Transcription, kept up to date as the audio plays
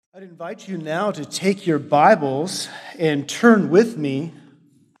I'd invite you now to take your Bibles and turn with me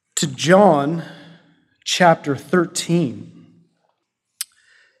to John chapter 13.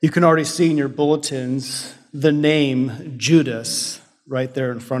 You can already see in your bulletins the name Judas right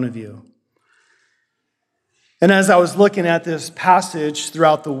there in front of you. And as I was looking at this passage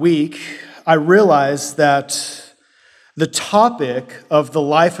throughout the week, I realized that the topic of the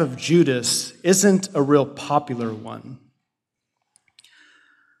life of Judas isn't a real popular one.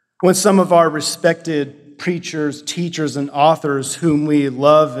 When some of our respected preachers, teachers, and authors whom we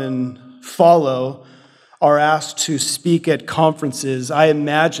love and follow are asked to speak at conferences, I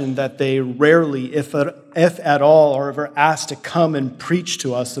imagine that they rarely, if at all, are ever asked to come and preach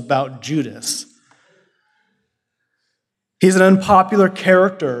to us about Judas. He's an unpopular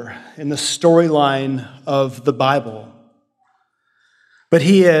character in the storyline of the Bible. But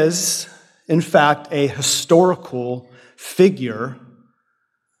he is, in fact, a historical figure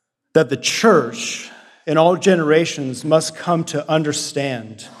that the church in all generations must come to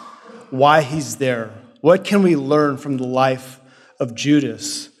understand why he's there. What can we learn from the life of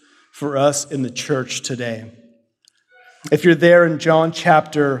Judas for us in the church today? If you're there in John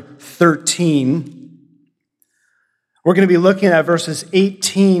chapter 13, we're going to be looking at verses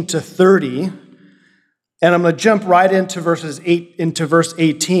 18 to 30. And I'm going to jump right into verse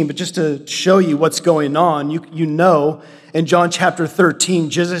 18, but just to show you what's going on, you know in John chapter 13,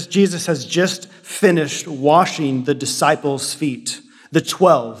 Jesus has just finished washing the disciples' feet, the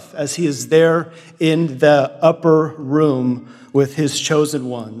 12, as he is there in the upper room with his chosen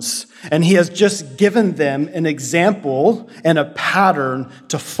ones. And he has just given them an example and a pattern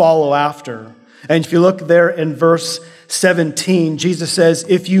to follow after. And if you look there in verse 17, Jesus says,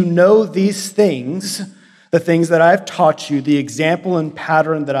 "If you know these things, the things that I have taught you, the example and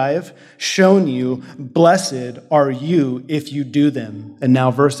pattern that I have shown you, blessed are you if you do them." And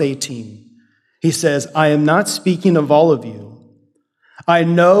now verse 18, he says, "I am not speaking of all of you. I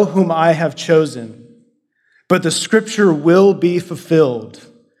know whom I have chosen, but the scripture will be fulfilled.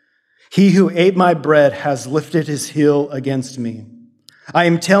 He who ate my bread has lifted his heel against me. I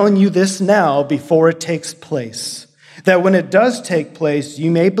am telling you this now before it takes place, that when it does take place,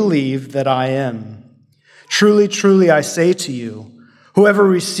 you may believe that I am. Truly, truly, I say to you, whoever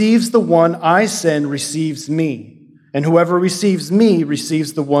receives the one I send receives me, and whoever receives me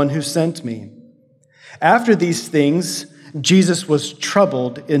receives the one who sent me." After these things, Jesus was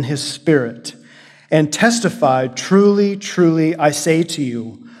troubled in his spirit and testified, "Truly, truly, I say to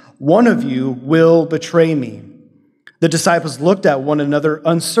you, one of you will betray me." The disciples looked at one another,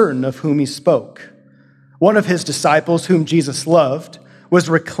 uncertain of whom he spoke. One of his disciples, whom Jesus loved, was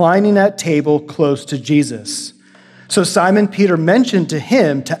reclining at table close to Jesus. So Simon Peter mentioned to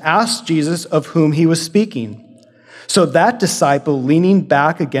him to ask Jesus of whom he was speaking. So that disciple, leaning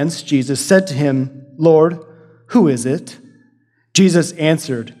back against Jesus, said to him, "Lord, who is it?" Jesus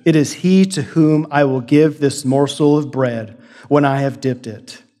answered, "It is he to whom I will give this morsel of bread when I have dipped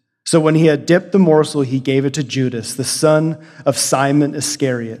it." So when he had dipped the morsel, he gave it to Judas, the son of Simon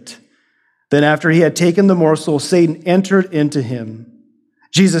Iscariot. Then after he had taken the morsel, Satan entered into him.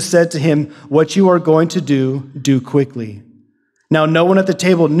 Jesus said to him, "What you are going to do, do quickly." Now no one at the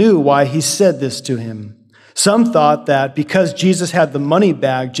table knew why he said this to him. Some thought that because Jesus had the money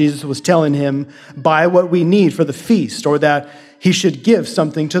bag, Jesus was telling him, "Buy what we need for the feast," or that he should give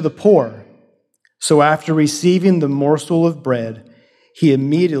something to the poor. So after receiving the morsel of bread, he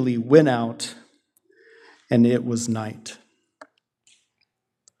immediately went out, and it was night.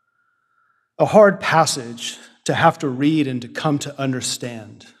 A hard passage to have to read and to come to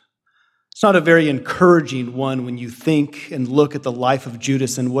understand. It's not a very encouraging one when you think and look at the life of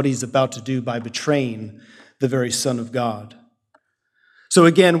Judas and what he's about to do by betraying the very Son of God. So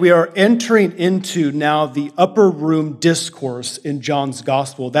again, we are entering into now the upper room discourse in John's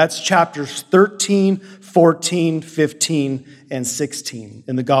gospel. That's chapters 13, 14, 15, and 16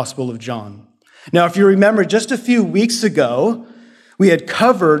 in the Gospel of John. Now, if you remember, just a few weeks ago, we had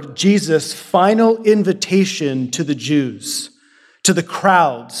covered Jesus' final invitation to the Jews, to the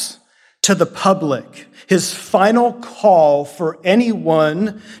crowds, to the public, his final call for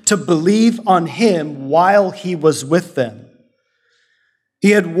anyone to believe on him while he was with them.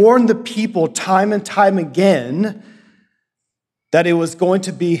 He had warned the people time and time again that it was going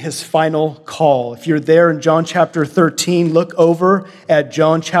to be his final call. If you're there in John chapter 13, look over at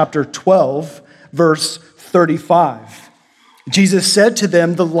John chapter 12, verse 35. Jesus said to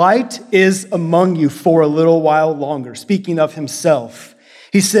them, "The light is among you for a little while longer," speaking of himself.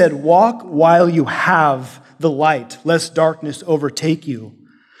 He said, "Walk while you have the light, lest darkness overtake you.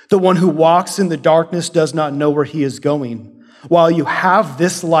 The one who walks in the darkness does not know where he is going. While you have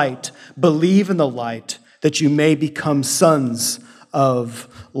this light, believe in the light, that you may become sons of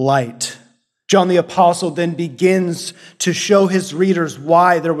light. John the Apostle then begins to show his readers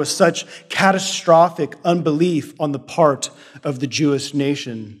why there was such catastrophic unbelief on the part of the Jewish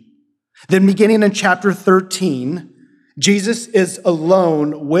nation. Then beginning in chapter 13, Jesus is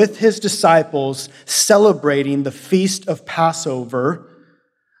alone with his disciples celebrating the feast of Passover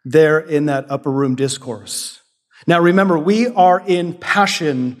there in that upper room discourse. Now remember, we are in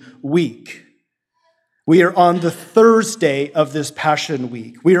Passion Week. We are on the Thursday of this Passion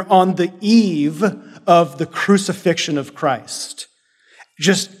Week. We are on the eve of the crucifixion of Christ,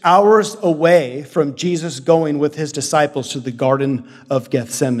 just hours away from Jesus going with his disciples to the Garden of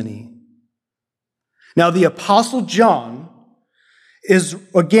Gethsemane. Now, the Apostle John is,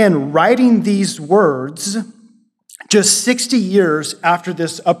 again, writing these words just 60 years after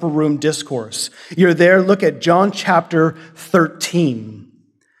this upper room discourse. You're there, look at John chapter 13.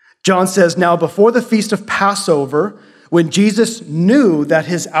 John says, "Now before the feast of Passover, when Jesus knew that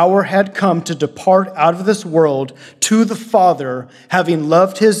his hour had come to depart out of this world to the Father, having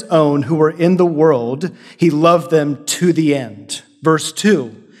loved his own who were in the world, he loved them to the end." Verse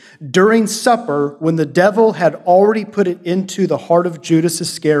 2, "During supper, when the devil had already put it into the heart of Judas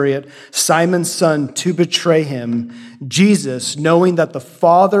Iscariot, Simon's son, to betray him, Jesus, knowing that the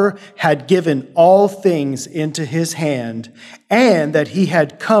Father had given all things into his hand, and that he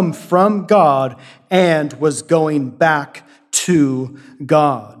had come from God and was going back to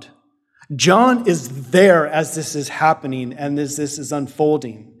God." John is there as this is happening and as this is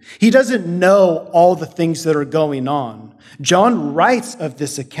unfolding. He doesn't know all the things that are going on. John writes of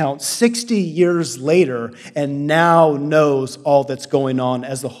this account 60 years later and now knows all that's going on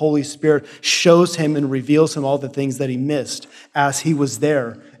as the Holy Spirit shows him and reveals him all the things that he missed as he was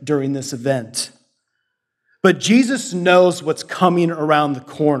there during this event. But Jesus knows what's coming around the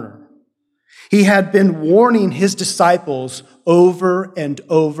corner. He had been warning his disciples over and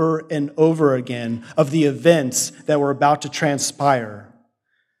over and over again of the events that were about to transpire.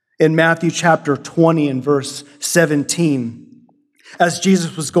 In Matthew chapter 20 and verse 17, as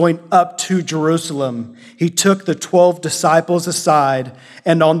Jesus was going up to Jerusalem, he took the 12 disciples aside,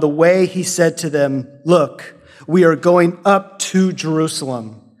 and on the way he said to them, "Look, we are going up to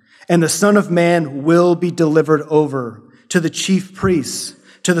Jerusalem, and the Son of Man will be delivered over to the chief priests,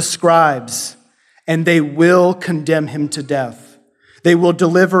 to the scribes, and they will condemn him to death. They will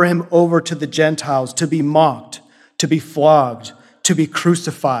deliver him over to the Gentiles to be mocked, to be flogged, to be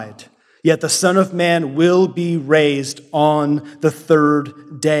crucified. Yet the Son of Man will be raised on the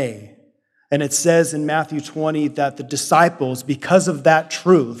third day." And it says in Matthew 20 that the disciples, because of that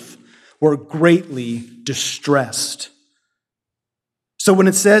truth, were greatly distressed. So when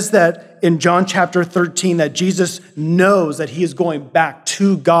it says that in John chapter 13 that Jesus knows that he is going back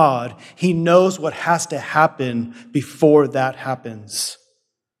to God, he knows what has to happen before that happens.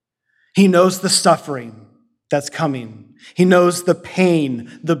 He knows the suffering that's coming. He knows the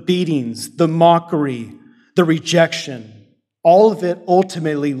pain, the beatings, the mockery, the rejection, all of it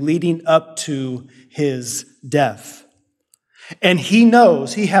ultimately leading up to his death. And he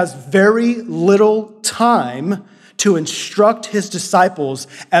knows he has very little time to instruct his disciples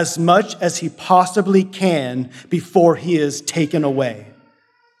as much as he possibly can before he is taken away.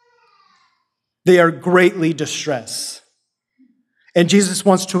 They are greatly distressed. And Jesus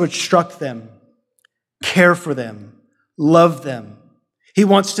wants to instruct them, care for them, love them. He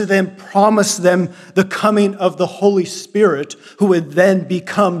wants to then promise them the coming of the Holy Spirit, who would then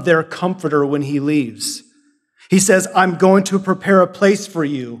become their comforter when he leaves. He says, "I'm going to prepare a place for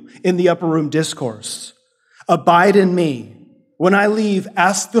you," in the upper room discourse. "Abide in me. When I leave,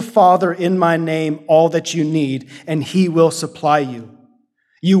 ask the Father in my name all that you need, and he will supply you.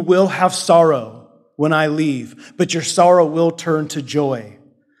 You will have sorrow when I leave, but your sorrow will turn to joy.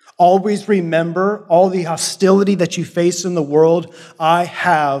 Always remember all the hostility that you face in the world. I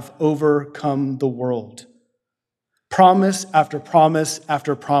have overcome the world." Promise after promise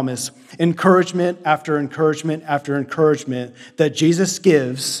after promise, encouragement after encouragement after encouragement that Jesus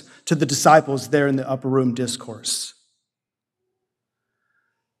gives to the disciples there in the upper room discourse.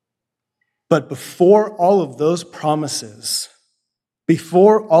 But before all of those promises,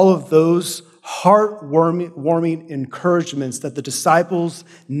 before all of those heartwarming encouragements that the disciples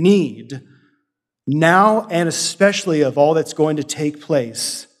need, now and especially of all that's going to take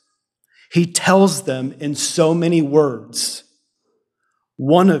place, he tells them in so many words,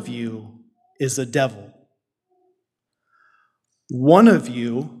 "One of you is a devil. One of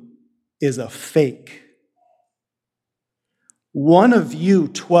you is a fake. One of you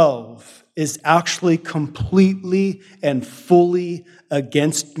 12 is actually completely and fully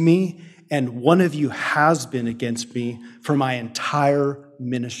against me, and one of you has been against me for my entire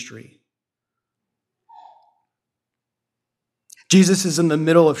ministry. Jesus is in the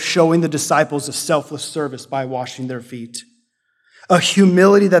middle of showing the disciples a selfless service by washing their feet, a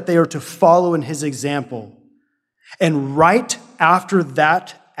humility that they are to follow in his example. And right after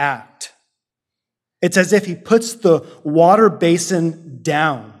that act, it's as if he puts the water basin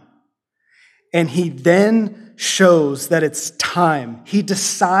down and he then shows that it's time. He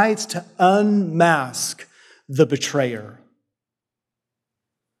decides to unmask the betrayer.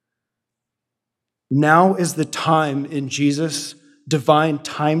 Now is the time in Jesus' divine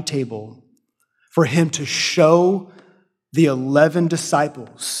timetable for him to show the 11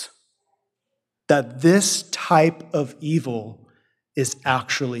 disciples that this type of evil is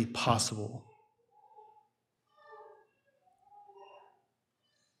actually possible.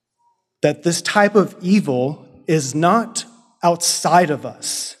 That this type of evil is not outside of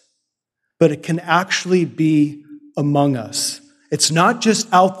us, but it can actually be among us. It's not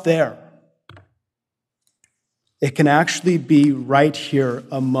just out there. It can actually be right here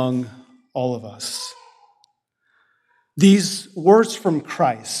among all of us. These words from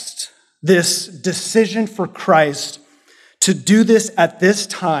Christ, this decision for Christ to do this at this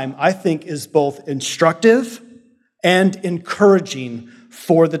time, I think is both instructive and encouraging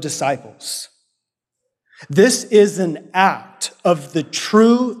for the disciples. This is an act of the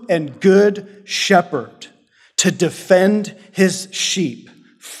true and good shepherd to defend his sheep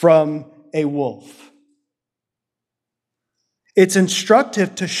from a wolf. It's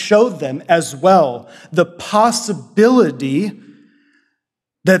instructive to show them as well the possibility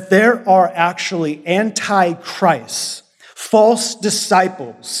that there are actually antichrists, false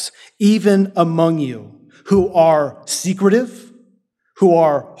disciples, even among you, who are secretive, who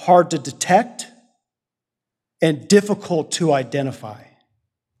are hard to detect, and difficult to identify.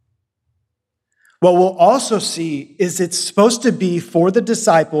 What we'll also see is it's supposed to be for the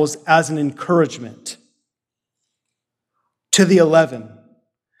disciples as an encouragement to the 11,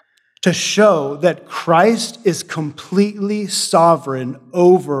 to show that Christ is completely sovereign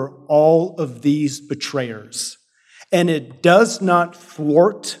over all of these betrayers. And it does not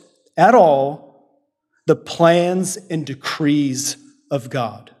thwart at all the plans and decrees of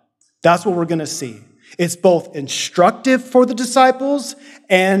God. That's what we're going to see. It's both instructive for the disciples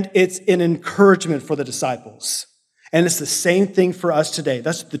and it's an encouragement for the disciples. And it's the same thing for us today.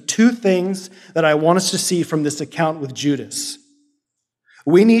 That's the two things that I want us to see from this account with Judas.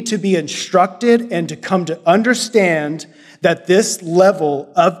 We need to be instructed and to come to understand that this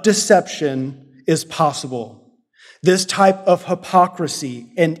level of deception is possible. This type of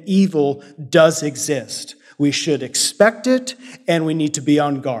hypocrisy and evil does exist. We should expect it, and we need to be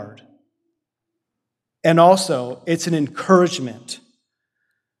on guard. And also, it's an encouragement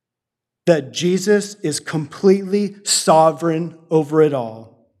that Jesus is completely sovereign over it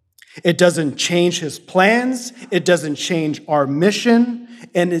all. It doesn't change his plans, it doesn't change our mission,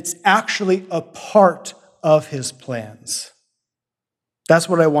 and it's actually a part of his plans. That's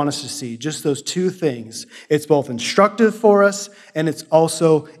what I want us to see, just those two things. It's both instructive for us, and it's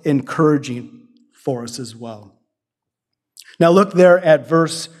also encouraging for us as well. Now look there at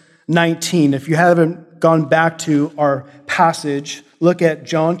verse 19. If you haven't gone back to our passage, look at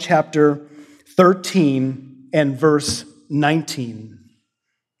John chapter 13 and verse 19.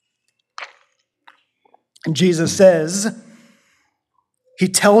 And Jesus says, he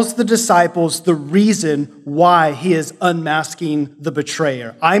tells the disciples the reason why he is unmasking the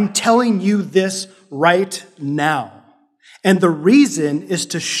betrayer. I'm telling you this right now. And the reason is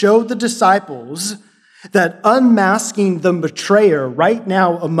to show the disciples that unmasking the betrayer right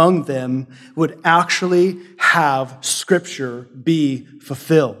now among them would actually have Scripture be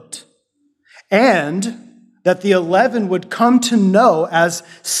fulfilled. And that the 11 would come to know, as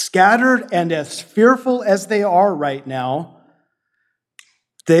scattered and as fearful as they are right now,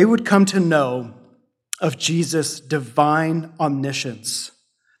 they would come to know of Jesus' divine omniscience.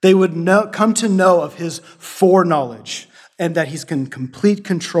 They would come to know of his foreknowledge and that he's in complete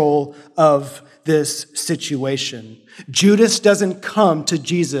control of this situation. Judas doesn't come to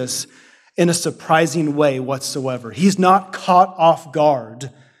Jesus in a surprising way whatsoever. He's not caught off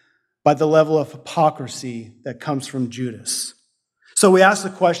guard by the level of hypocrisy that comes from Judas. So we ask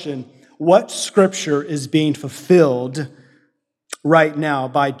the question, what scripture is being fulfilled right now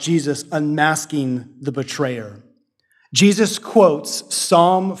by Jesus unmasking the betrayer? Jesus quotes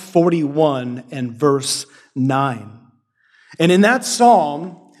Psalm 41 and verse 9. And in that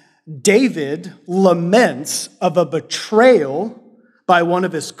psalm, David laments of a betrayal by one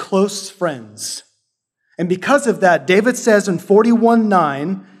of his close friends. And because of that, David says in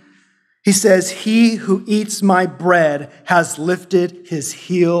 41:9, he says, "He who eats my bread has lifted his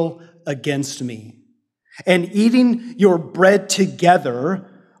heel against me." And eating your bread together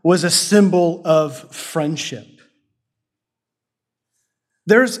was a symbol of friendship.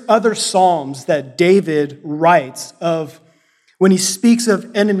 There's other psalms that David writes of when he speaks of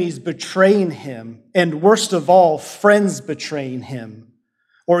enemies betraying him, and worst of all, friends betraying him,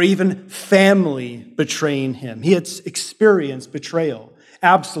 or even family betraying him. He had experienced betrayal.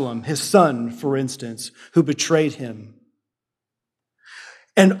 Absalom, his son, for instance, who betrayed him.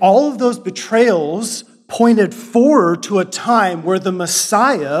 And all of those betrayals pointed forward to a time where the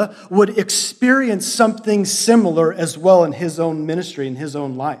Messiah would experience something similar as well in his own ministry, in his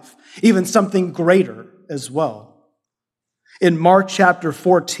own life, even something greater as well. In Mark chapter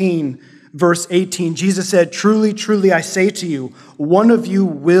 14, verse 18, Jesus said, "Truly, truly, I say to you, one of you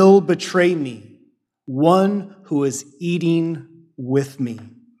will betray me, one who is eating with me,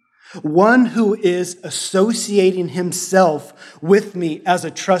 one who is associating himself with me as a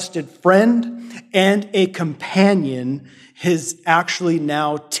trusted friend and a companion, is actually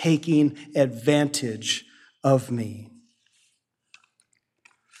now taking advantage of me."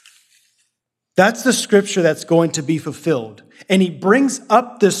 That's the scripture that's going to be fulfilled. And he brings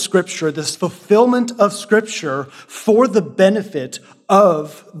up this scripture, this fulfillment of scripture, for the benefit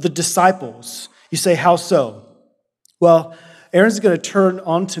of the disciples. You say, how so? Well, Aaron's going to turn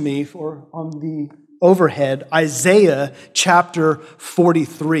on to me on the overhead, Isaiah chapter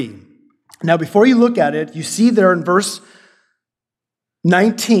 43. Now, before you look at it, you see there in verse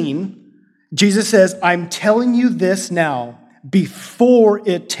 19, Jesus says, "I'm telling you this now before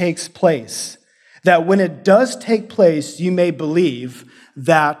it takes place, that when it does take place, you may believe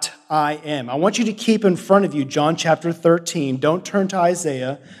that I am." I want you to keep in front of you John chapter 13. Don't turn to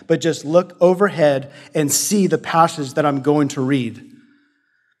Isaiah, but just look overhead and see the passage that I'm going to read.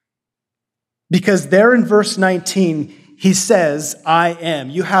 Because there in verse 19, he says, "I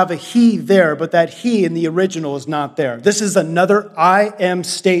am." You have a he there, but that he in the original is not there. This is another I am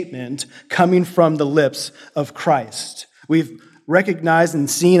statement coming from the lips of Christ. We've recognized and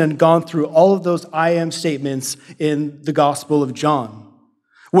seen and gone through all of those I am statements in the Gospel of John,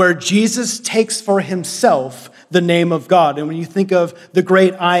 where Jesus takes for himself the name of God. And when you think of the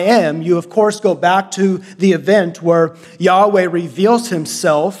great I am, you of course go back to the event where Yahweh reveals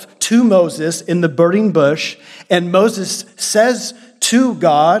himself to Moses in the burning bush, and Moses says to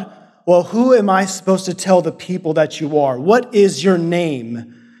God, "Well, who am I supposed to tell the people that you are? What is your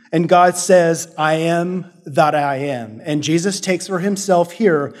name?" And God says, "I am that I am." And Jesus takes for himself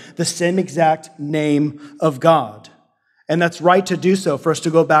here the same exact name of God. And that's right to do so, for us to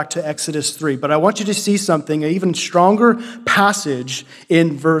go back to Exodus 3. But I want you to see something, an even stronger passage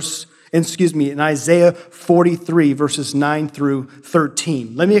in Isaiah 43, verses 9 through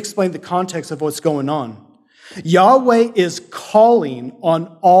 13. Let me explain the context of what's going on. Yahweh is calling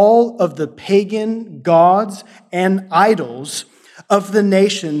on all of the pagan gods and idols of the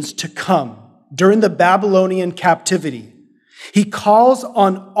nations to come during the Babylonian captivity. He calls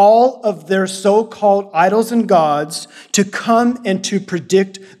on all of their so-called idols and gods to come and to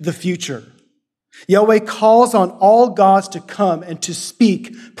predict the future. Yahweh calls on all gods to come and to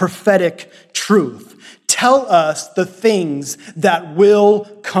speak prophetic truth. Tell us the things that will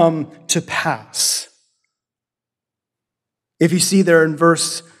come to pass. If you see there in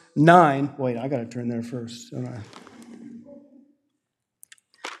verse 9, wait, I got to turn there first, don't I?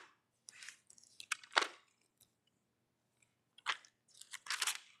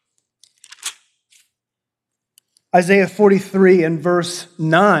 Isaiah 43 and verse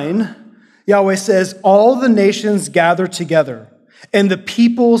 9, Yahweh says, "All the nations gather together, and the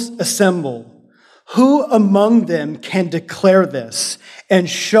peoples assemble. Who among them can declare this and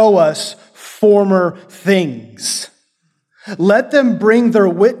show us former things? Let them bring their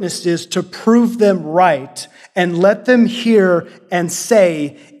witnesses to prove them right, and let them hear and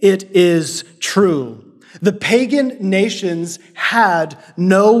say, 'It is true.'" The pagan nations had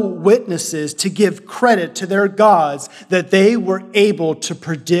no witnesses to give credit to their gods that they were able to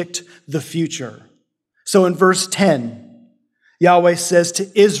predict the future. So in verse 10, Yahweh says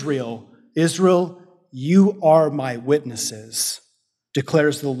to Israel, "Israel, you are my witnesses,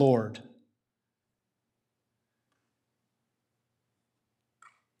 declares the Lord.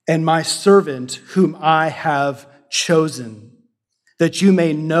 And my servant whom I have chosen, that you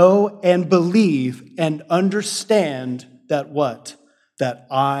may know and believe and understand that what? That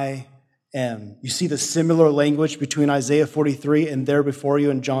I am." You see the similar language between Isaiah 43 and there before you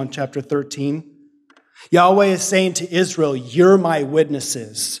in John chapter 13? Yahweh is saying to Israel, you're my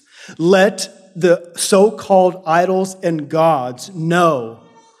witnesses. Let the so-called idols and gods know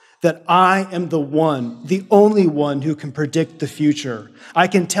that I am the one, the only one who can predict the future. I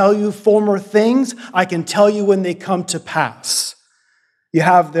can tell you former things. I can tell you when they come to pass. You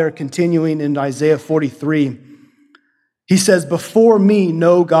have there continuing in Isaiah 43. He says, before me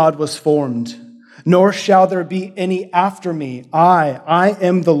no God was formed, nor shall there be any after me. I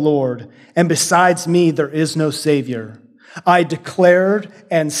am the Lord, and besides me there is no Savior. I declared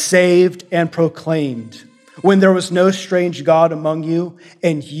and saved and proclaimed when there was no strange God among you,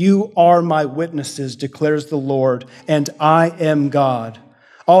 and you are my witnesses, declares the Lord, and I am God.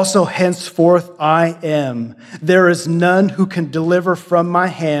 Also henceforth I am. There is none who can deliver from my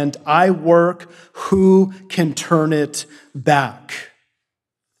hand. I work, who can turn it back?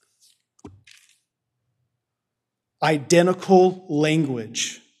 Identical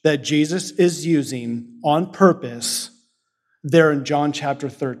language that Jesus is using on purpose there in John chapter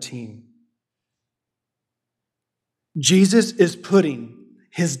 13. Jesus is putting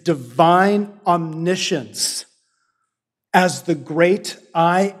his divine omniscience as the great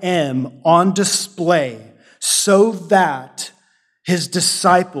I am on display so that his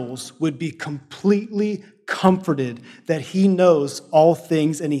disciples would be completely comforted that he knows all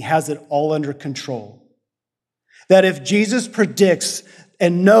things and he has it all under control. That if Jesus predicts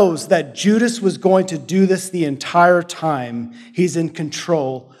and knows that Judas was going to do this the entire time, he's in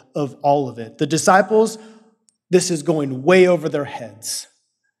control of all of it. The disciples, this is going way over their heads,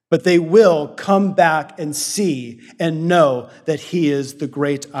 but they will come back and see and know that he is the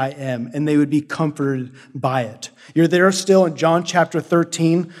great I am, and they would be comforted by it. You're there still in John chapter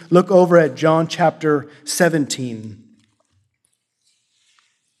 13. Look over at John chapter 17.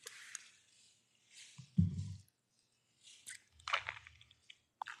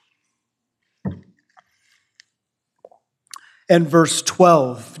 And verse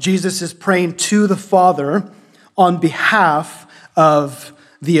 12, Jesus is praying to the Father on behalf of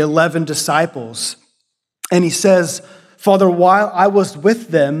the 11 disciples. And he says, Father, while I was with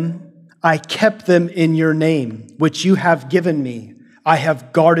them, I kept them in your name, which you have given me. I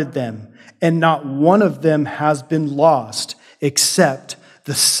have guarded them, and not one of them has been lost except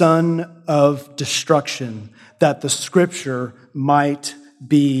the son of destruction, that the scripture might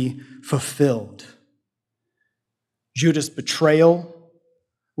be fulfilled. Judas' betrayal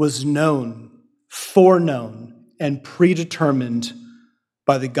was known, foreknown, and predetermined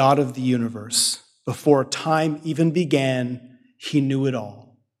by the God of the universe. Before time even began, he knew it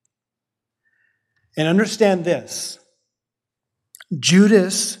all. And understand this,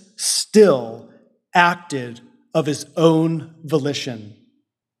 Judas still acted of his own volition.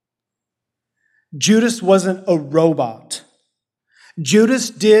 Judas wasn't a robot. Judas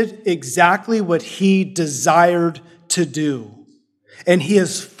did exactly what he desired to do, and he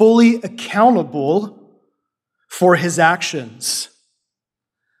is fully accountable for his actions.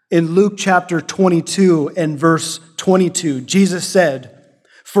 In Luke chapter 22 and verse 22, Jesus said,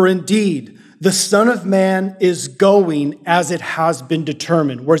 "For indeed, the Son of Man is going as it has been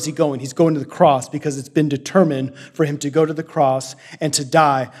determined." Where's he going? He's going to the cross because it's been determined for him to go to the cross and to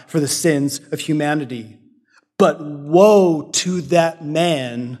die for the sins of humanity. But woe to that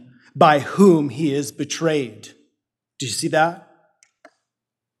man by whom he is betrayed. Do you see that?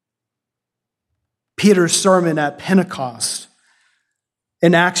 Peter's sermon at Pentecost.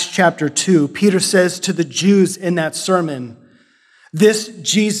 In Acts chapter 2, Peter says to the Jews in that sermon, "This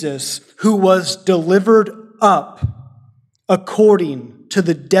Jesus who was delivered up according to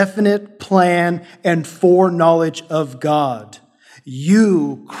the definite plan and foreknowledge of God,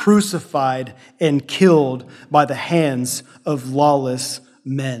 you crucified and killed by the hands of lawless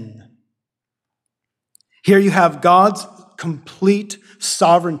men." Here you have God's complete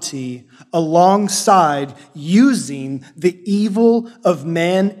sovereignty alongside using the evil of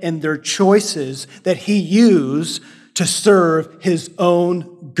men and their choices that he used to serve his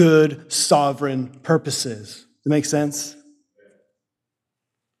own good sovereign purposes. Does that make sense?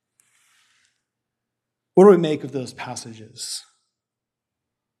 What do we make of those passages?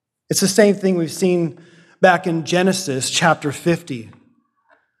 It's the same thing we've seen back in Genesis chapter 50,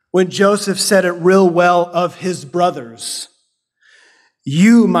 when Joseph said it real well of his brothers.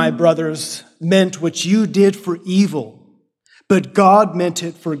 "You, my brothers, meant what you did for evil, but God meant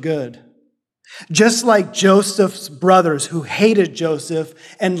it for good." Just like Joseph's brothers who hated Joseph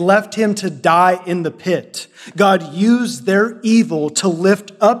and left him to die in the pit, God used their evil to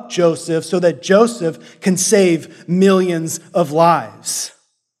lift up Joseph so that Joseph can save millions of lives.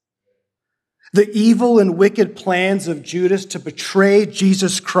 The evil and wicked plans of Judas to betray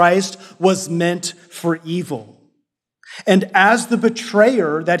Jesus Christ was meant for evil. And as the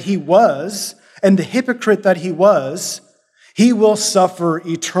betrayer that he was, and the hypocrite that he was, he will suffer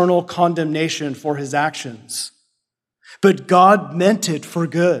eternal condemnation for his actions. But God meant it for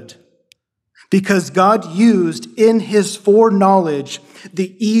good, because God used in his foreknowledge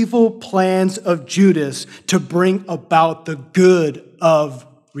the evil plans of Judas to bring about the good of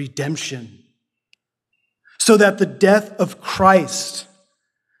redemption. So that the death of Christ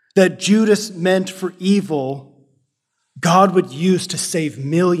that Judas meant for evil, God would use to save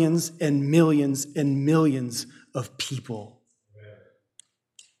millions and millions and millions of people.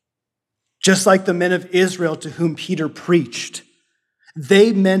 Just like the men of Israel to whom Peter preached,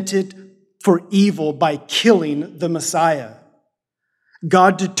 they meant it for evil by killing the Messiah.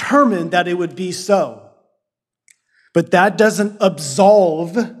 God determined that it would be so. But that doesn't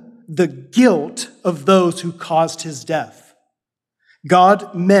absolve the guilt of those who caused his death.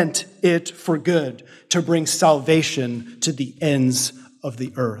 God meant it for good, to bring salvation to the ends of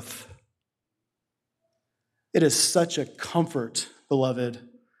the earth. It is such a comfort, beloved,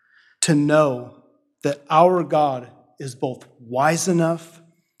 to know that our God is both wise enough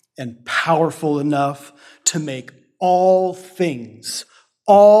and powerful enough to make all things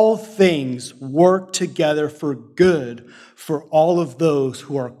work together for good for all of those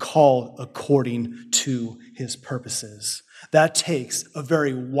who are called according to his purposes. That takes a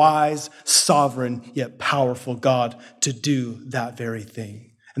very wise, sovereign, yet powerful God to do that very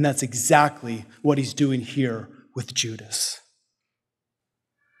thing. And that's exactly what he's doing here with Judas.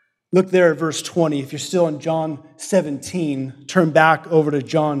 Look there at verse 20. If you're still in John 17, turn back over to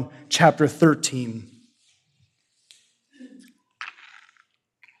John chapter 13.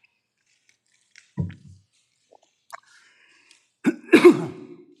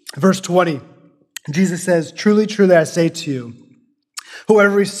 Verse 20, Jesus says, "Truly, truly, I say to you,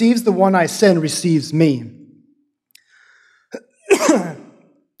 whoever receives the one I send receives me.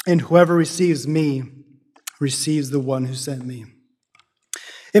 And whoever receives me receives the one who sent me."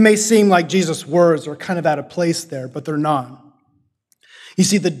 It may seem like Jesus' words are kind of out of place there, but they're not. You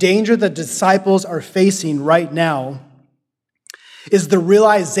see, the danger the disciples are facing right now is the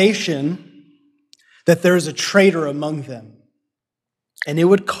realization that there is a traitor among them. And it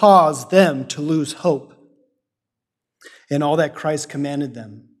would cause them to lose hope in all that Christ commanded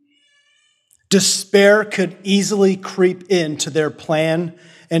them. Despair could easily creep into their plan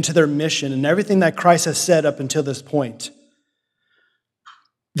and to their mission and everything that Christ has said up until this point.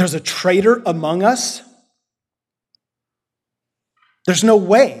 There's a traitor among us? There's no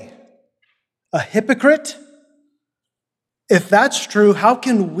way. A hypocrite? If that's true, how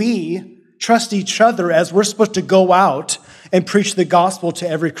can we trust each other as we're supposed to go out and preach the gospel to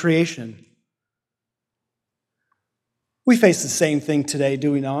every creation? We face the same thing today,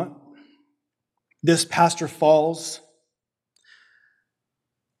 do we not? This pastor falls.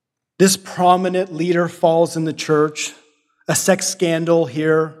 This prominent leader falls in the church. A sex scandal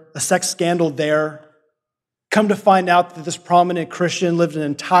here, a sex scandal there. Come to find out that this prominent Christian lived an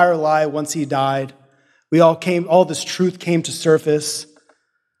entire lie once he died. All this truth came to surface.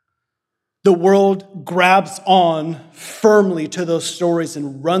 The world grabs on firmly to those stories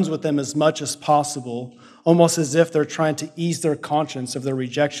and runs with them as much as possible, almost as if they're trying to ease their conscience of their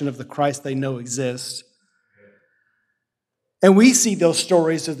rejection of the Christ they know exists. And we see those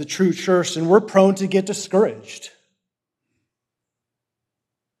stories of the true church, and we're prone to get discouraged.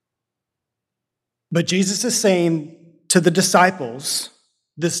 But Jesus is saying to the disciples,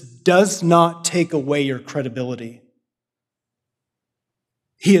 this does not take away your credibility.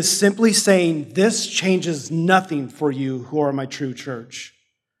 He is simply saying, this changes nothing for you who are my true church.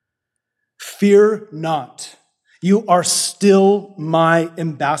 Fear not. You are still my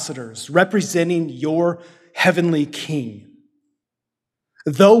ambassadors, representing your heavenly King.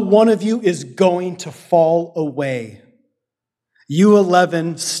 Though one of you is going to fall away, you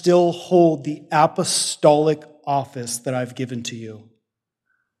 11 still hold the apostolic office that I've given to you.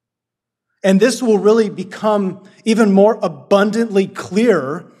 And this will really become even more abundantly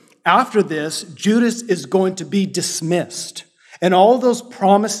clear after this. Judas is going to be dismissed. And all those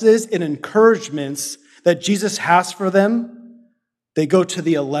promises and encouragements that Jesus has for them, they go to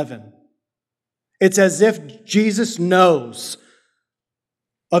the 11. It's as if Jesus knows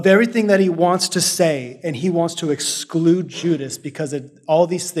of everything that he wants to say, and he wants to exclude Judas because all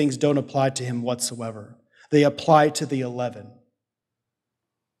these things don't apply to him whatsoever. They apply to the 11.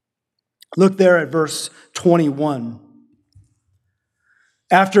 Look there at verse 21.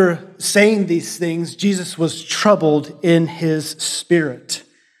 After saying these things, Jesus was troubled in his spirit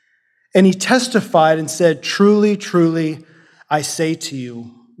And he testified and said, "Truly, truly, I say to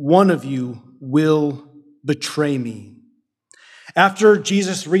you, one of you will betray me." After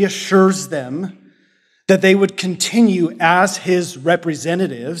Jesus reassures them that they would continue as his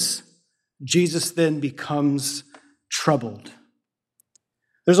representatives, Jesus then becomes troubled.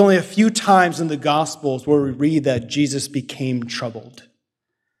 There's only a few times in the Gospels where we read that Jesus became troubled.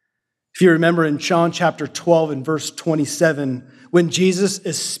 If you remember in John chapter 12 and verse 27, when Jesus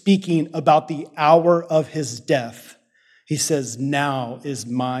is speaking about the hour of his death, he says, "Now is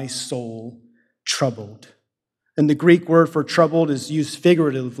my soul troubled." And the Greek word for troubled is used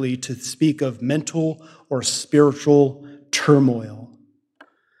figuratively to speak of mental or spiritual turmoil.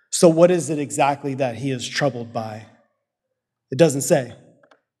 So what is it exactly that he is troubled by? It doesn't say,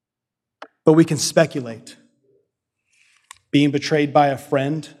 but we can speculate. Being betrayed by a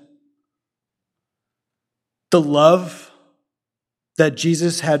friend, the love that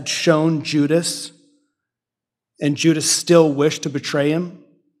Jesus had shown Judas, and Judas still wished to betray him,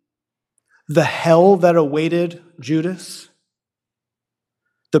 the hell that awaited Judas,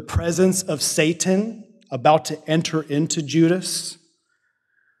 the presence of Satan about to enter into Judas,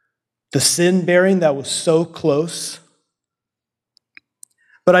 the sin bearing that was so close.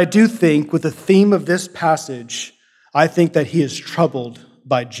 But I do think with the theme of this passage, I think that he is troubled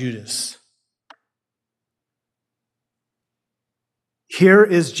by Judas. Here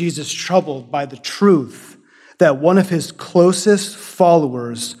is Jesus troubled by the truth that one of his closest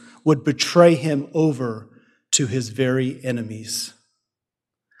followers would betray him over to his very enemies.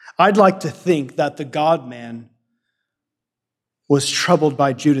 I'd like to think that the God-man was troubled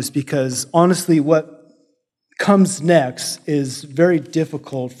by Judas because honestly, what comes next is very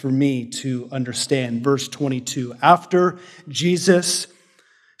difficult for me to understand. Verse 22, after Jesus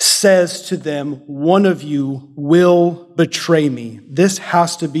says to them, "One of you will betray me." This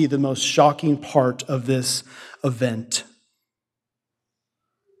has to be the most shocking part of this event.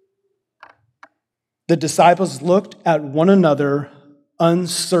 The disciples looked at one another,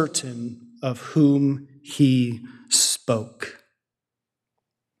 uncertain of whom he spoke.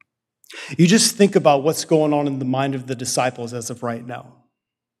 You just think about what's going on in the mind of the disciples as of right now.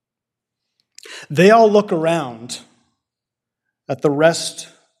 They all look around at the rest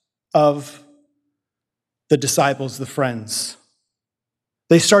of the disciples, the friends.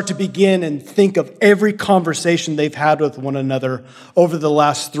 They start to begin and think of every conversation they've had with one another over the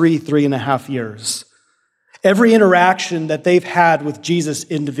last 3.5 years. Every interaction that they've had with Jesus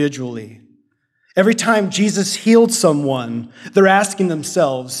individually. Every time Jesus healed someone, they're asking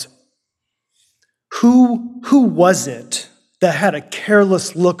themselves, who was it that had a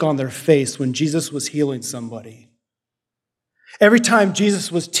careless look on their face when Jesus was healing somebody? Every time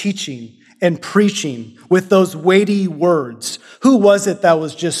Jesus was teaching and preaching with those weighty words, who was it that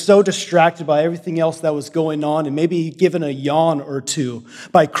was just so distracted by everything else that was going on and maybe given a yawn or two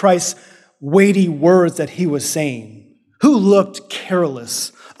by Christ's weighty words that he was saying? Who looked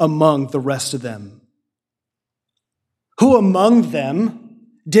careless among the rest of them? Who among them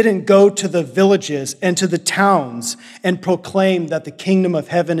didn't go to the villages and to the towns and proclaim that the kingdom of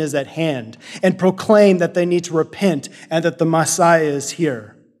heaven is at hand and proclaim that they need to repent and that the Messiah is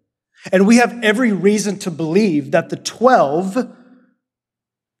here? And we have every reason to believe that the 12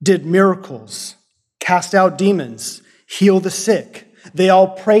 did miracles, cast out demons, heal the sick. They all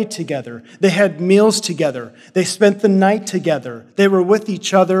prayed together. They had meals together. They spent the night together. They were with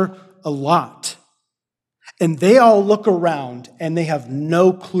each other a lot. And they all look around and they have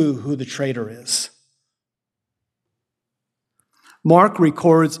no clue who the traitor is. Mark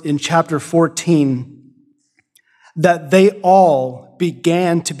records in chapter 14 that they all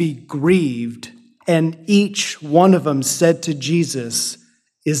began to be grieved, and each one of them said to Jesus,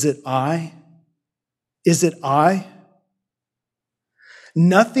 "Is it I? Is it I?"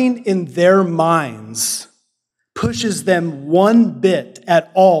 Nothing in their minds pushes them one bit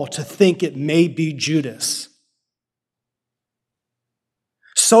at all to think it may be Judas.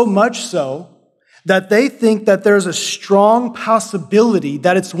 So much so that they think that there's a strong possibility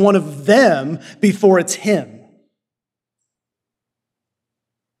that it's one of them before it's him.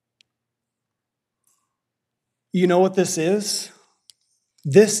 You know what this is?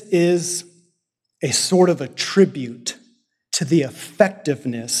 This is a sort of a tribute to the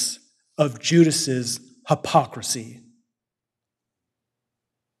effectiveness of Judas's hypocrisy.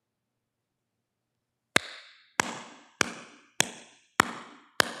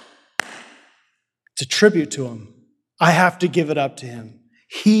 It's a tribute to him. I have to give it up to him.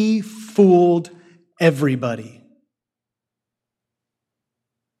 He fooled everybody.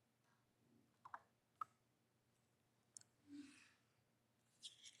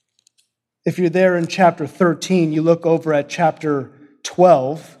 If you're there in chapter 13, you look over at chapter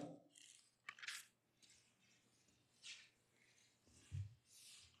 12.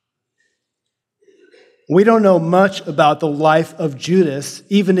 We don't know much about the life of Judas,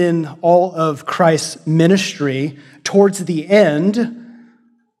 even in all of Christ's ministry. Towards the end,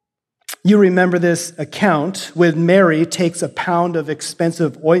 you remember this account when Mary takes a pound of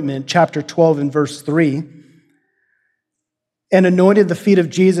expensive ointment, chapter 12 and verse 3, and anointed the feet of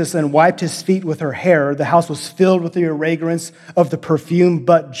Jesus and wiped his feet with her hair. The house was filled with the fragrance of the perfume,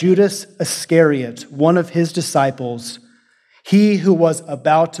 but Judas Iscariot, one of his disciples, he who was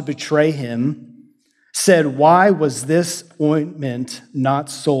about to betray him, said, "Why was this ointment not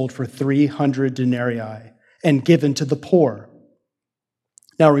sold for 300 denarii and given to the poor?"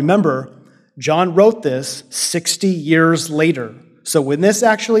 Now remember, John wrote this 60 years later. So when this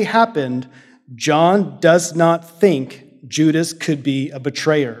actually happened, John does not think Judas could be a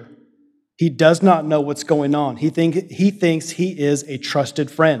betrayer. He does not know what's going on. He thinks he is a trusted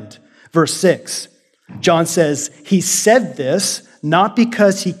friend. Verse 6, John says, he said this not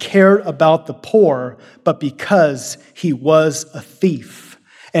because he cared about the poor, but because he was a thief.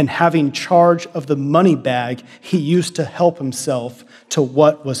 And having charge of the money bag, he used to help himself to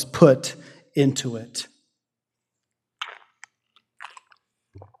what was put into it.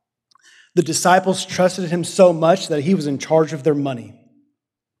 The disciples trusted him so much that he was in charge of their money.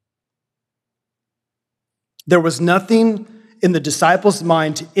 There was nothing in the disciples'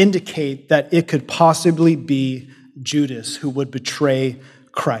 mind to indicate that it could possibly be Judas who would betray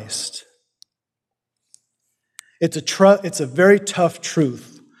Christ. It's a very tough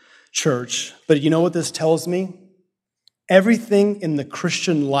truth, church, but you know what this tells me? Everything in the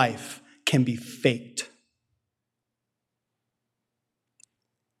Christian life can be faked.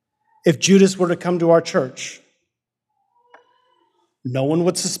 If Judas were to come to our church, no one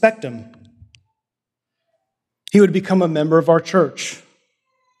would suspect him. He would become a member of our church.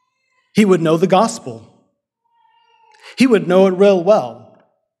 He would know the gospel. He would know it real well.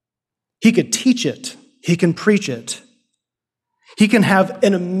 He could teach it. He can preach it. He can have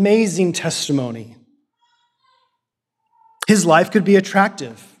an amazing testimony. His life could be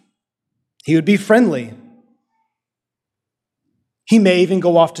attractive. He would be friendly. He may even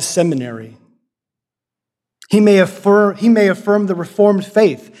go off to seminary. He may affirm the Reformed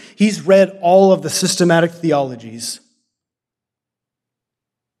faith. He's read all of the systematic theologies.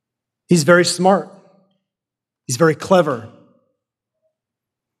 He's very smart. He's very clever.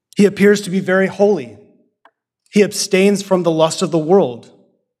 He appears to be very holy. He abstains from the lust of the world.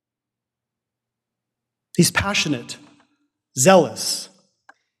 He's passionate, zealous,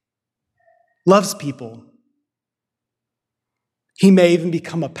 loves people. He may even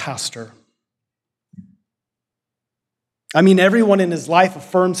become a pastor. I mean, everyone in his life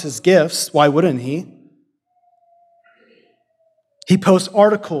affirms his gifts. Why wouldn't he? He posts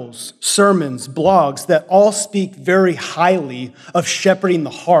articles, sermons, blogs that all speak very highly of shepherding the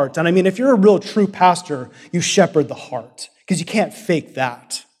heart. And I mean, if you're a real true pastor, you shepherd the heart because you can't fake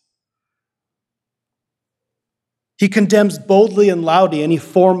that. He condemns boldly and loudly any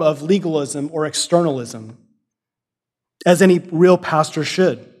form of legalism or externalism, as any real pastor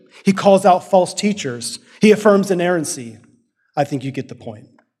should. He calls out false teachers. He affirms inerrancy. I think you get the point.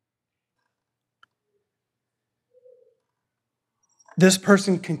 This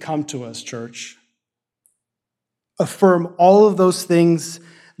person can come to us, church, affirm all of those things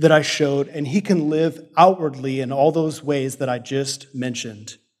that I showed, and he can live outwardly in all those ways that I just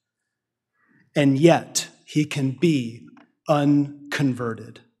mentioned. And yet, he can be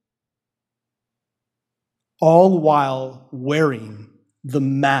unconverted, all while wearing the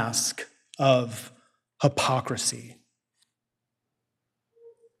mask of hypocrisy.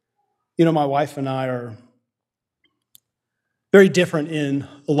 You know, my wife and I are very different in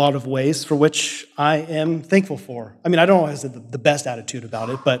a lot of ways, for which I am thankful for. I mean, I don't always have the best attitude about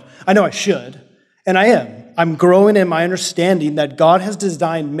it, but I know I should, and I am. I'm growing in my understanding that God has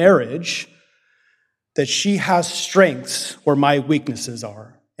designed marriage, that she has strengths where my weaknesses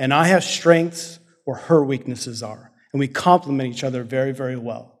are, and I have strengths where her weaknesses are, and we complement each other very, very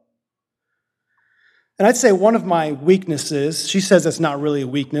well. And I'd say one of my weaknesses, she says it's not really a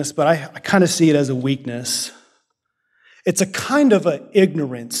weakness, but I kind of see it as a weakness. It's a kind of an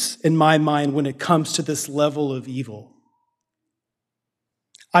ignorance in my mind when it comes to this level of evil.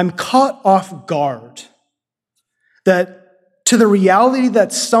 I'm caught off guard to the reality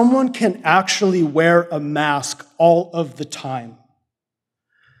that someone can actually wear a mask all of the time.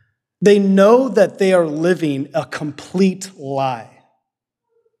 They know that they are living a complete lie.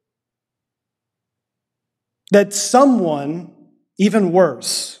 That someone, even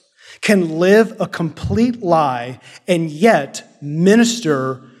worse, can live a complete lie and yet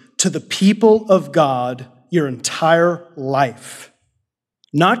minister to the people of God your entire life.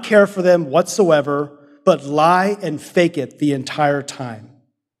 Not care for them whatsoever, but lie and fake it the entire time.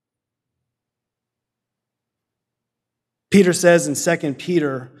 Peter says in 2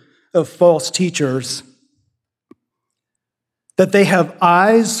 Peter of false teachers that they have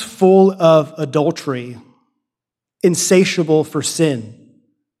eyes full of adultery, insatiable for sin.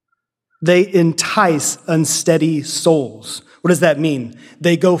 They entice unsteady souls. What does that mean?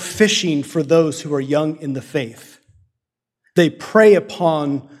 They go fishing for those who are young in the faith. They prey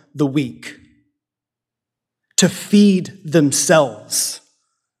upon the weak to feed themselves.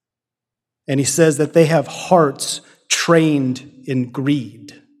 And he says that they have hearts trained in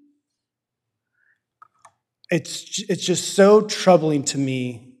greed. It's just so troubling to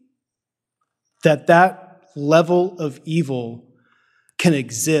me that level of evil can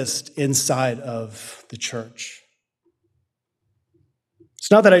exist inside of the church.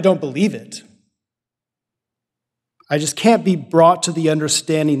 It's not that I don't believe it. I just can't be brought to the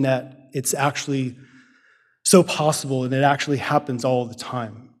understanding that it's actually so possible and it actually happens all the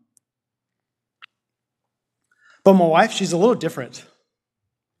time. But my wife, she's a little different.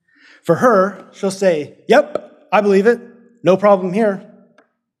 For her, she'll say, "Yep, I believe it. No problem here.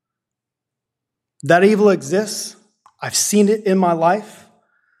 That evil exists. I've seen it in my life.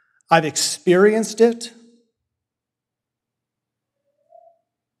 I've experienced it."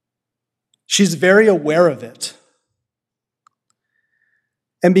 She's very aware of it.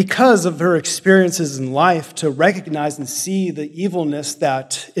 And because of her experiences in life, to recognize and see the evilness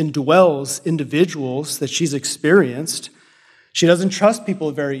that indwells individuals that she's experienced, she doesn't trust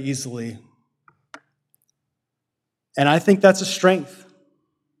people very easily. And I think that's a strength.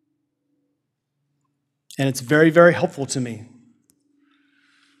 And it's very, very helpful to me.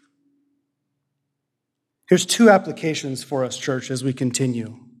 Here's 2 applications for us, church, as we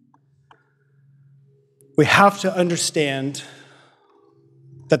continue. We have to understand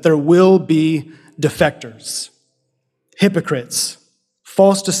that there will be defectors, hypocrites,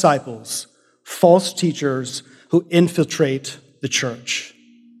 false disciples, false teachers who infiltrate the church.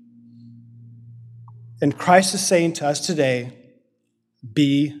 And Christ is saying to us today,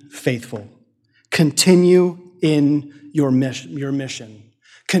 be faithful. Continue in your mission.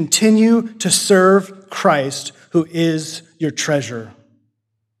 Continue to serve Christ, who is your treasure.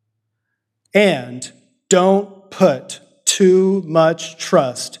 And don't put too much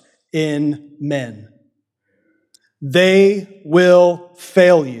trust in men. They will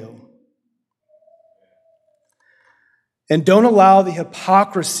fail you. And don't allow the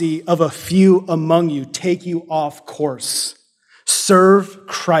hypocrisy of a few among you take you off course. Serve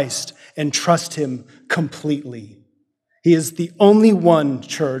Christ and trust him completely. He is the only one,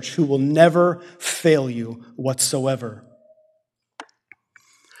 church, who will never fail you whatsoever.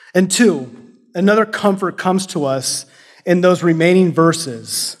 And 2, another comfort comes to us in those remaining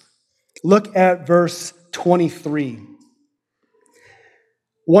verses. Look at verse 23.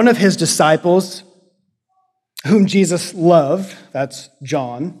 One of his disciples, whom Jesus loved, that's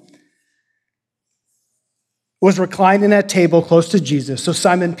John, was reclining at table close to Jesus. So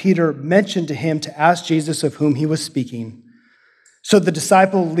Simon Peter mentioned to him to ask Jesus of whom he was speaking. So the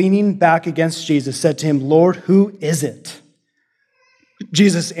disciple, leaning back against Jesus, said to him, "Lord, who is it?"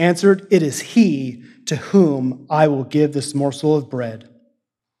 Jesus answered, "It is he to whom I will give this morsel of bread."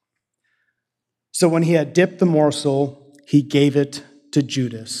 So when he had dipped the morsel, he gave it to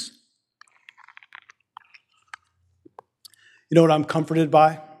Judas. You know what I'm comforted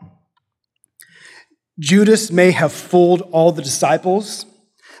by? Judas may have fooled all the disciples,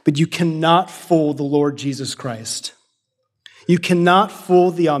 but you cannot fool the Lord Jesus Christ. You cannot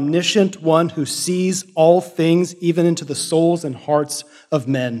fool the omniscient one who sees all things, even into the souls and hearts of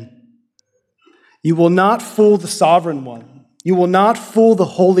men. You will not fool the sovereign one. You will not fool the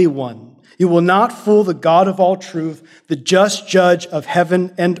Holy One. You will not fool the God of all truth, the just judge of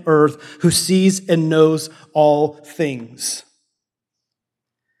heaven and earth, who sees and knows all things.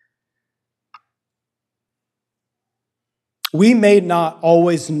 We may not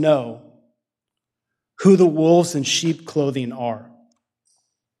always know who the wolves in sheep clothing are.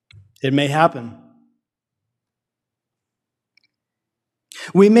 It may happen.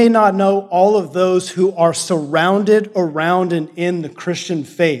 We may not know all of those who are surrounded around and in the Christian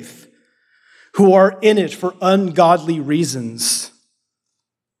faith, who are in it for ungodly reasons.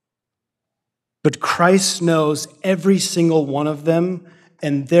 But Christ knows every single one of them,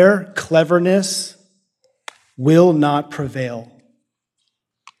 and their cleverness will not prevail.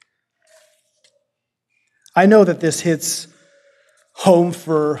 I know that this hits home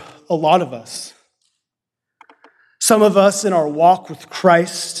for a lot of us. Some of us in our walk with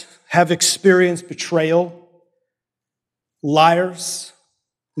Christ have experienced betrayal, liars,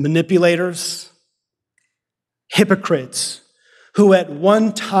 manipulators, hypocrites who at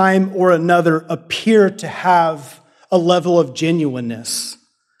one time or another appear to have a level of genuineness,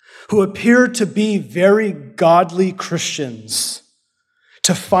 who appear to be very godly Christians,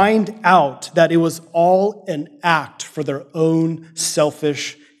 to find out that it was all an act for their own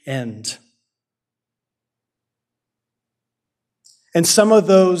selfish end. And some of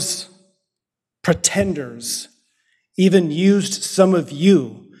those pretenders even used some of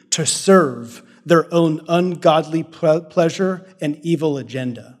you to serve their own ungodly pleasure and evil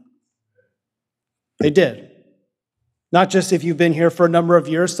agenda. They did. Not just if you've been here for a number of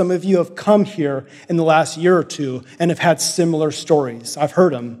years. Some of you have come here in the last year or two and have had similar stories. I've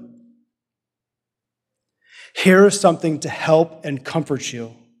heard them. Here is something to help and comfort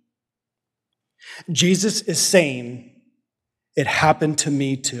you. Jesus is saying, it happened to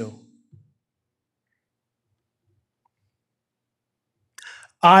me too.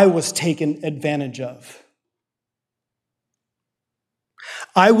 I was taken advantage of.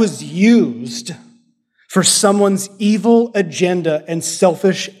 I was used for someone's evil agenda and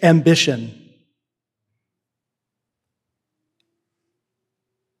selfish ambition.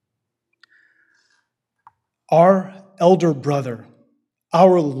 Our elder brother,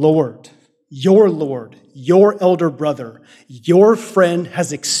 our Lord, your elder brother, your friend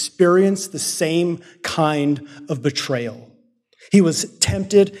has experienced the same kind of betrayal. He was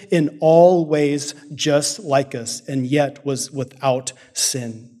tempted in all ways just like us, and yet was without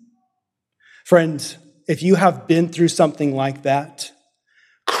sin. Friends, if you have been through something like that,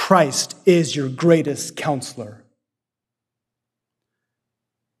 Christ is your greatest counselor.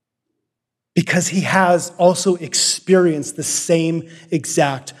 Because he has also experienced the same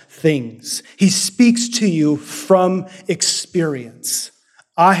exact things. He speaks to you from experience.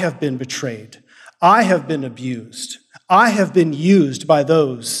 I have been betrayed. I have been abused. I have been used by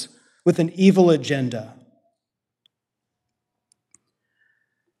those with an evil agenda.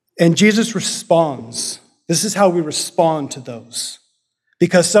 And Jesus responds. This is how we respond to those.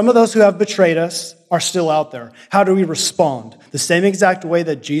 Because some of those who have betrayed us are still out there. How do we respond? The same exact way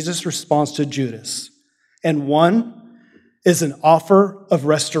that Jesus responds to Judas. And one is an offer of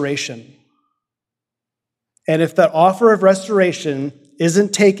restoration. And if that offer of restoration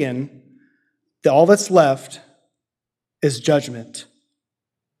isn't taken, all that's left is judgment.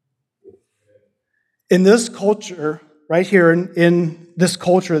 In this culture, right here in this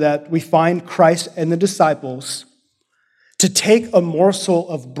culture that we find Christ and the disciples, to take a morsel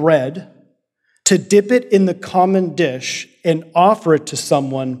of bread, to dip it in the common dish and offer it to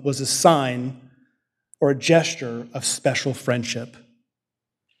someone was a sign or a gesture of special friendship.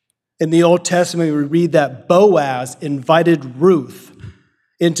 In the Old Testament, we read that Boaz invited Ruth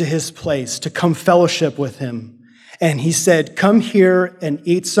into his place to come fellowship with him. And he said, "Come here and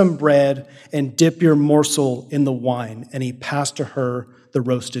eat some bread and dip your morsel in the wine." And he passed to her the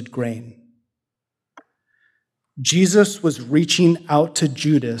roasted grain. Jesus was reaching out to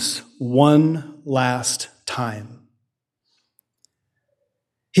Judas one last time.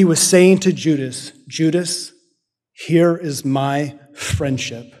 He was saying to Judas, "Judas, here is my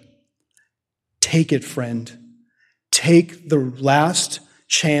friendship. Take it, friend. Take the last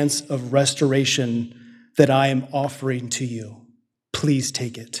chance of restoration that I am offering to you. Please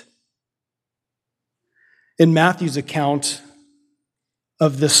take it." In Matthew's account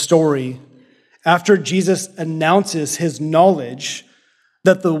of this story, after Jesus announces his knowledge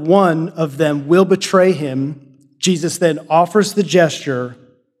that the one of them will betray him, Jesus then offers the gesture,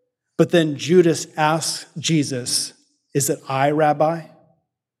 but then Judas asks Jesus, "Is it I, Rabbi?"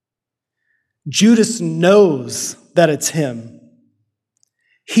 Judas knows that it's him.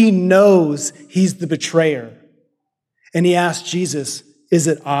 He knows he's the betrayer. And he asks Jesus, "Is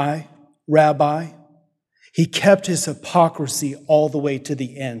it I, Rabbi?" He kept his hypocrisy all the way to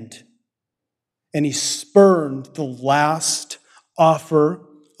the end. And he spurned the last offer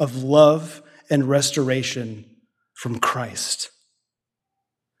of love and restoration from Christ.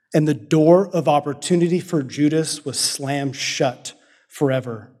 And the door of opportunity for Judas was slammed shut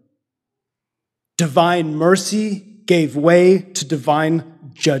forever. Divine mercy gave way to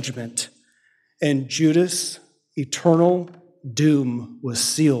divine judgment, and Judas' eternal doom was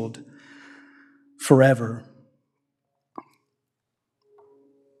sealed forever.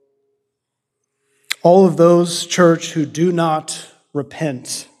 All of those, church, who do not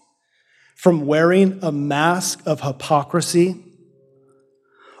repent from wearing a mask of hypocrisy,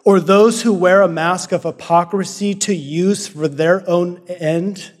 or those who wear a mask of hypocrisy to use for their own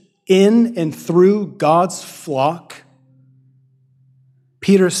end in and through God's flock.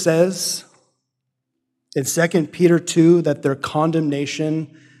 Peter says in 2 Peter 2 that their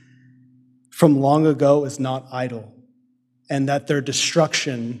condemnation from long ago is not idle, and that their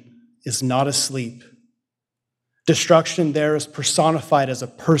destruction is not asleep. Destruction there is personified as a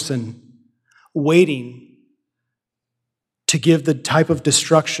person waiting to give the type of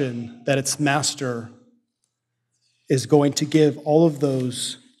destruction that its master is going to give all of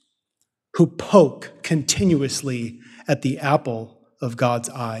those who poke continuously at the apple of God's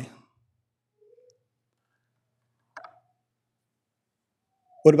eye.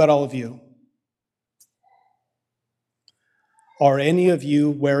 What about all of you? Are any of you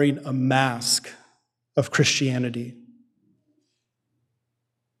wearing a mask of Christianity?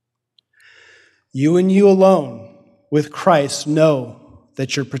 You and you alone with Christ know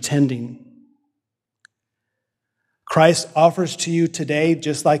that you're pretending. Christ offers to you today,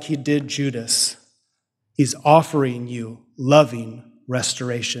 just like he did Judas, he's offering you loving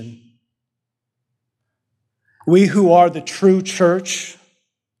restoration. We who are the true church,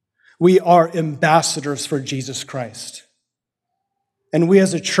 we are ambassadors for Jesus Christ. And we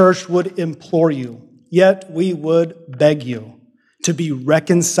as a church would implore you, yet we would beg you to be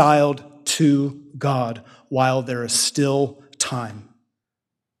reconciled to God while there is still time.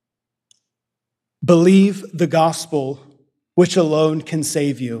 Believe the gospel, which alone can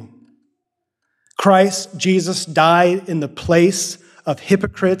save you. Christ Jesus died in the place of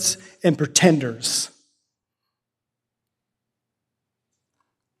hypocrites and pretenders.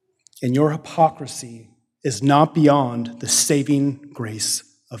 And your hypocrisy is not beyond the saving grace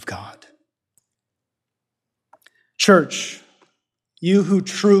of God. Church, you who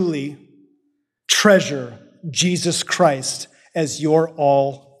truly treasure Jesus Christ as your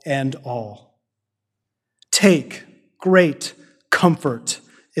all and all, take great comfort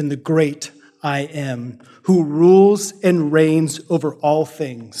in the great I Am, who rules and reigns over all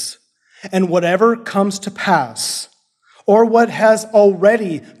things. And whatever comes to pass, or what has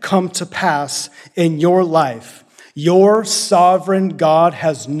already come to pass in your life, your sovereign God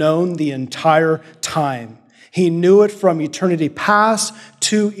has known the entire time. He knew it from eternity past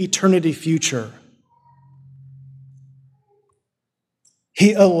to eternity future.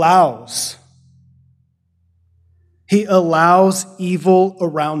 He allows evil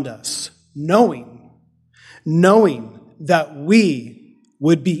around us, knowing that we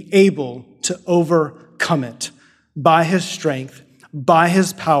would be able to overcome it by his strength, by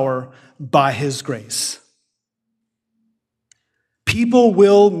his power, by his grace. People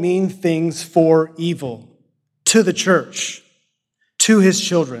will mean things for evil to the church, to his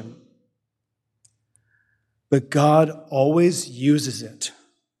children. But God always uses it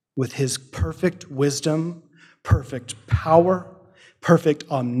with his perfect wisdom, perfect power, perfect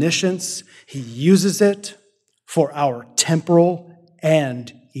omniscience. He uses it for our temporal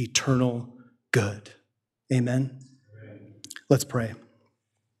and eternal good. Amen. Let's pray.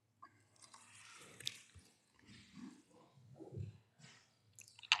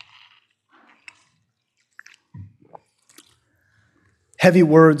 Heavy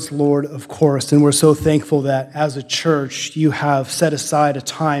words, Lord, of course, and we're so thankful that as a church, you have set aside a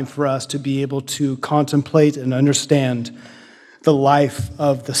time for us to be able to contemplate and understand the life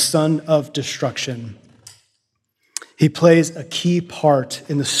of the Son of Destruction. He plays a key part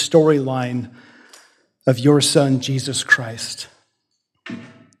in the storyline of your Son, Jesus Christ.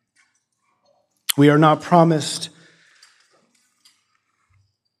 We are not promised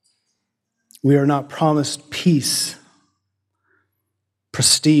peace,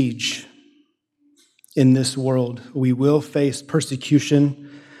 prestige in this world. We will face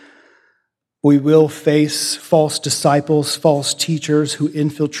persecution. We will face false disciples, false teachers who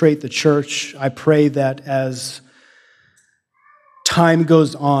infiltrate the church. I pray that as time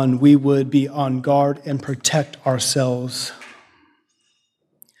goes on, we would be on guard and protect ourselves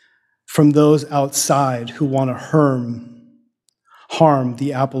from those outside who want to harm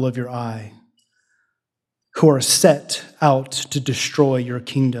the apple of your eye, who are set out to destroy your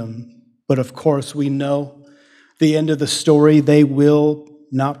kingdom. But of course, we know the end of the story. They will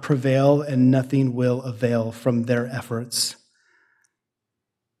not prevail, and nothing will avail from their efforts.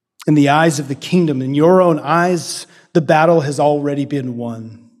 In the eyes of the kingdom, in your own eyes, the battle has already been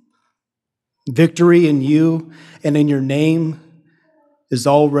won. Victory in you and in your name is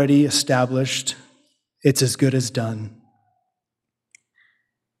already established. It's as good as done.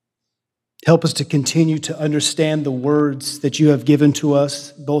 Help us to continue to understand the words that you have given to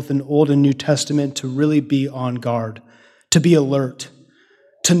us, both in Old and New Testament, to really be on guard, to be alert,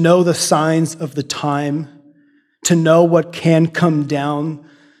 to know the signs of the time, to know what can come down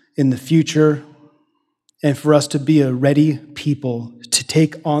in the future, and for us to be a ready people to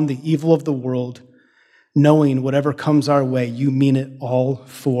take on the evil of the world, knowing whatever comes our way, you mean it all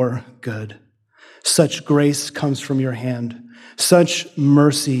for good. Such grace comes from your hand. Such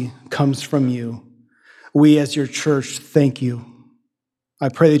mercy comes from you. We as your church thank you. I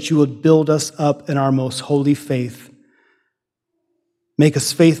pray that you would build us up in our most holy faith. Make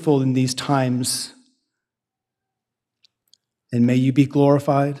us faithful in these times. And may you be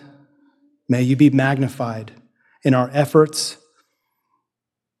glorified. May you be magnified in our efforts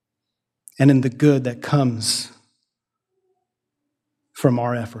and in the good that comes from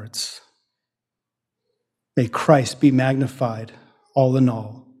our efforts. May Christ be magnified all in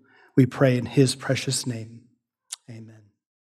all. We pray in his precious name.